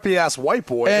some preppy ass white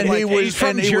boy, and he's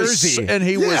from Jersey, and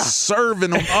he was serving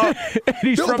them up.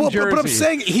 He's from Jersey. But I'm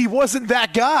saying he wasn't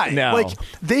that guy. No. Like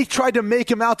they tried to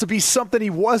make him out to be something he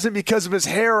wasn't because of his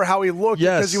hair or how he looked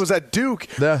because he was at Duke,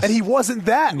 and he wasn't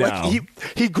that. No. Like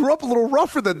he grew up a little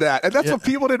rougher than that, and that's what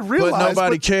what people didn't realize. But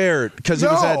nobody cared because he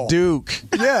was at Duke.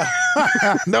 Yeah.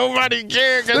 Nobody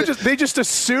cared. They just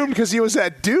assumed because he was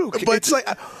at Duke. But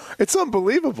it's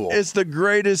unbelievable. It's the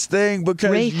greatest thing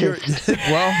because well,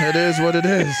 it is what it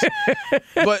is.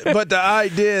 But the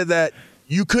idea that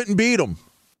you couldn't beat them.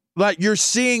 Like, you're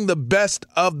seeing the best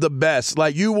of the best.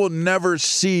 Like, you will never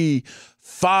see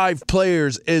 5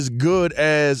 players as good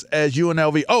as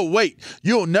UNLV. Oh, wait,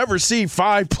 you'll never see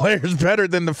 5 players better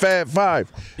than the Fab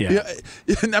Five. Yeah.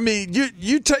 I mean,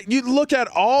 you look at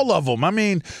all of them. I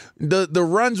mean, the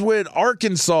runs with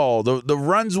Arkansas, the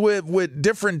runs with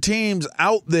different teams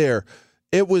out there.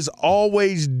 It was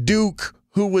always Duke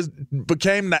who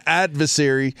became the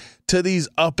adversary to these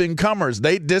up-and-comers.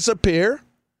 They disappear.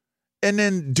 And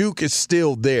then Duke is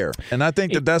still there. And I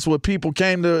think that's what people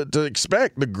came to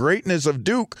expect. The greatness of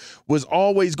Duke was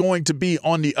always going to be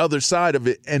on the other side of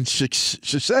it. And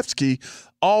Krzyzewski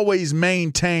always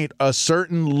maintained a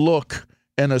certain look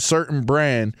and a certain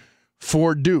brand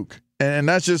for Duke. And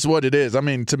that's just what it is. I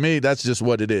mean, to me, that's just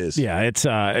what it is. Yeah, it's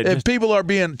if people are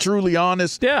being truly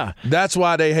honest, that's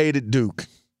why they hated Duke.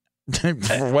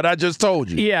 For what I just told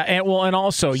you. Yeah, and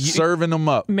also serving them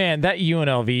up. Man, that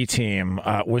UNLV team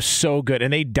was so good,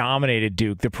 and they dominated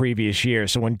Duke the previous year.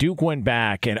 So when Duke went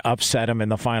back and upset them in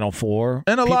the Final Four,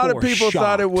 and a lot of people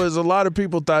thought it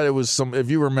was some.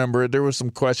 If you remember it, there was some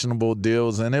questionable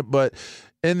deals in it, but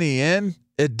in the end,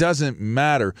 it doesn't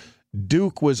matter.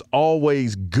 Duke was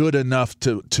always good enough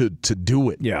to do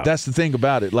it. Yeah. That's the thing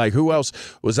about it. Like, who else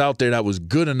was out there that was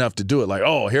good enough to do it? Like,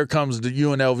 oh, here comes the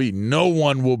UNLV. No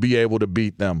one will be able to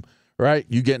beat them, right?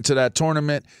 You get into that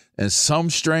tournament, and some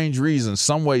strange reason,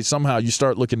 some way, somehow, you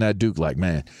start looking at Duke like,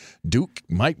 man, Duke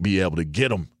might be able to get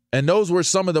them. And those were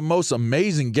some of the most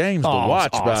amazing games to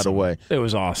watch, awesome. By the way. It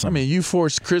was awesome. I mean, you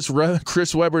forced Chris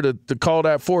Webber to call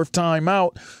that 4th time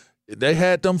out. They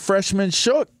had them freshmen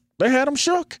shook. They had them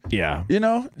shook. Yeah. You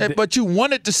know, but you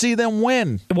wanted to see them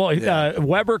win. Well,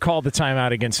 Weber called the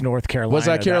timeout against North Carolina. Was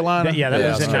that Carolina?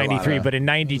 That was in 93. But in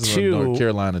 92, North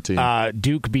Carolina team.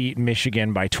 Duke beat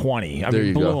Michigan by 20.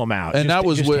 Blew them out. And that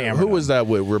was who was that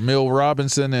with? Ramil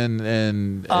Robinson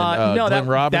and Glenn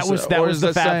Robinson? That was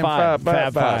the Fab Five.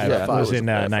 Fab Five. Yeah, that was in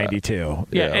 92.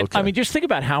 Yeah. Okay. I mean, just think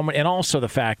about how many, and also the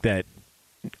fact that,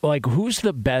 like, who's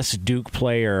the best Duke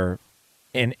player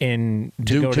in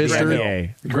Duke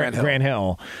history? Grant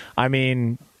Hill. I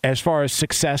mean, as far as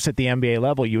success at the NBA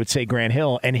level, you would say Grant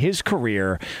Hill, and his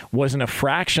career wasn't a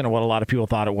fraction of what a lot of people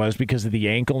thought it was because of the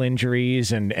ankle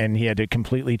injuries, and he had to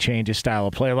completely change his style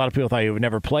of play. A lot of people thought he would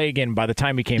never play again. By the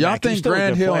time he came back, y'all think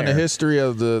Grant Hill in the history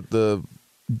of the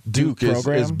Duke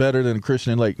is better than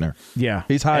Christian Laettner? Yeah.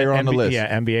 He's higher on the list.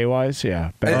 Yeah, NBA-wise,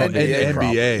 yeah.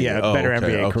 NBA. Yeah, better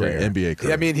NBA career. NBA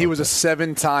career. Yeah, I mean, he was a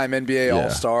 7-time NBA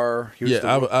All-Star. He was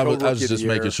I was just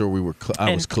making sure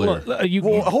I was clear.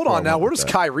 Look, hold on now. Where does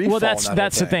Kyrie fall? Well,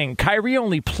 that's the thing. Kyrie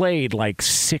only played like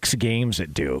 6 games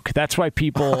at Duke. That's why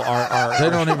people are they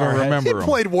don't even remember him. He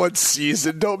played 1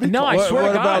 season. Don't be No, I swear what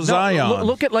to God. about Zion?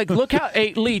 Look how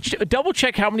Leach, double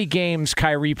check how many games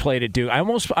Kyrie played at Duke. I'm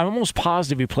almost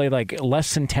positive he played like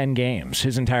less than 10 games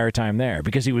his entire time there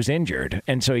because he was injured.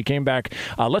 And so he came back.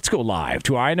 Let's go live.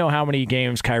 Do I know how many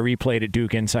games Kyrie played at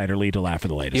Duke? Insider Lee to laugh for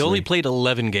the latest. He only played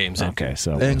 11 games. In college.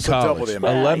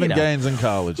 11 games in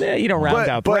college. Yeah,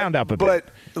 round up a bit. But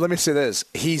let me say this.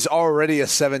 He's already a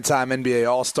 7-time NBA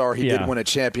All-Star. He did win a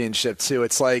championship, too.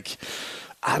 It's like,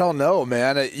 I don't know,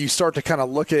 man. You start to kind of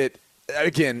look at,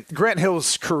 again, Grant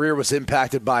Hill's career was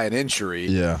impacted by an injury.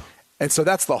 Yeah. And so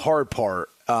that's the hard part.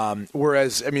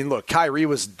 Whereas, I mean, look, Kyrie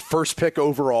was 1st pick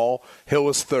overall. Hill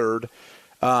was 3rd.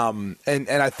 And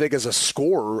I think as a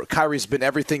scorer, Kyrie's been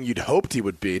everything you'd hoped he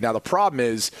would be. Now, the problem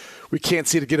is we can't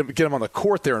see to get him on the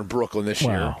court there in Brooklyn this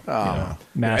year.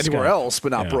 Anywhere else,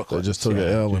 but not Brooklyn. They just took an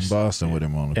L in Boston with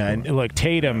him on the court. And look,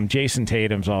 Jason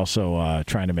Tatum's also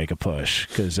trying to make a push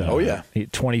because he's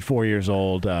 24 years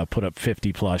old, put up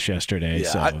 50-plus yesterday. Yeah,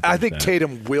 so I think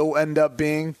Tatum will end up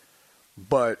being,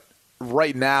 but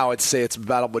right now, I'd say it's a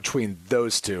battle between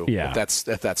those two. Yeah. If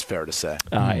that's fair to say.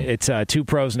 It's 2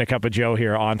 pros and a cup of Joe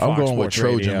here on Fox I'm going Sports with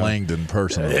Trojan Radio. Langdon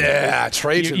personally. Yeah,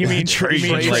 Trajan. You mean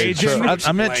Trajan?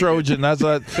 I meant Trojan. I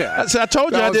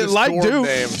told you I didn't like Duke.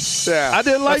 Yeah. I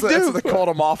didn't like Duke. That's what they called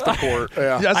him off the court.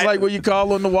 Yeah. That's like what you call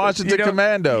them the Washington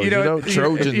Commandos.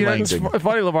 Trojan Langdon. It's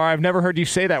funny, LeVar. I've never heard you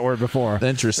say that word before.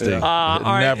 Interesting.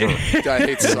 Never. Guy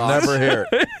hates socks. Never hear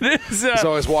it. He's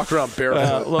always walking around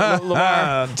barefoot.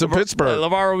 LeVar, to Pittsburgh.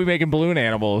 LeVar will be making balloon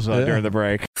animals during the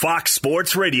break. Fox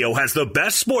Sports Radio has the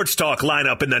best sports talk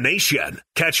lineup in the nation.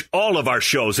 Catch all of our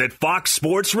shows at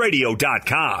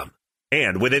foxsportsradio.com.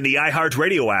 And within the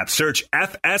iHeartRadio app, search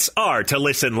FSR to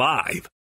listen live.